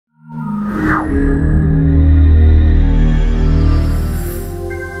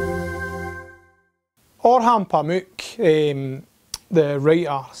Orhan Pamuk, the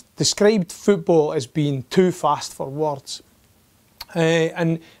writer, described football as being too fast for words.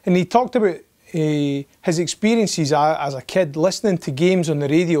 And he talked about his experiences as a kid listening to games on the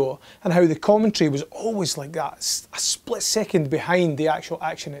radio and how the commentary was always like that, a split second behind the actual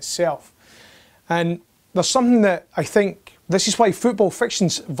action itself. And there's something that I think, this is why football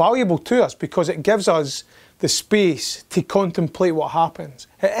fiction's valuable to us, because it gives us the space to contemplate what happens.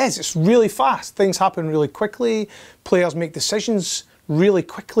 It's really fast. Things happen really quickly. Players make decisions really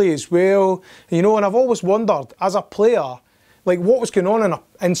quickly as well. You know, and I've always wondered, as a player, like what was going on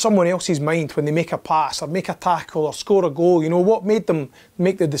in someone else's mind when they make a pass or make a tackle or score a goal. You know, what made them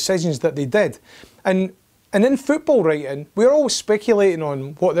make the decisions that they did. And in football writing, we're always speculating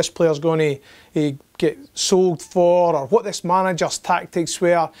on what this player's going to get sold for or what this manager's tactics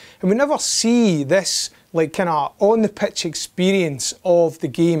were. And we never see this like kind of on the pitch experience of the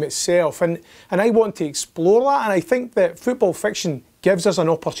game itself. And I want to explore that, and I think that football fiction gives us an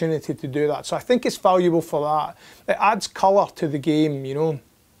opportunity to do that. So I think it's valuable for that. It adds colour to the game, you know,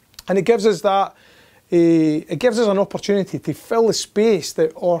 and it gives us that. It gives us an opportunity to fill the space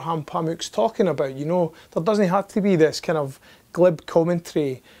that Orhan Pamuk's talking about. You know, there doesn't have to be this kind of glib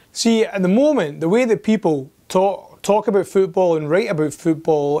commentary. See, at the moment, the way that people talk about football and write about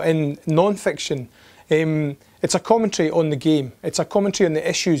football in non-fiction, it's a commentary on the game. It's a commentary on the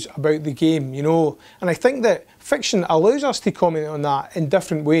issues about the game, you know. And I think that fiction allows us to comment on that in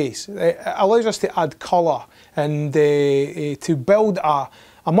different ways. It allows us to add colour and to build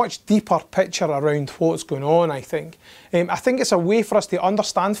a much deeper picture around what's going on, I think. I think it's a way for us to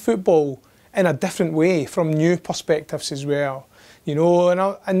understand football in a different way from new perspectives as well. You know,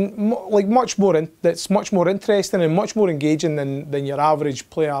 and like that's much more interesting and much more engaging than your average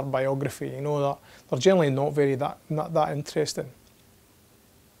player biography. You know, that they're generally not that interesting.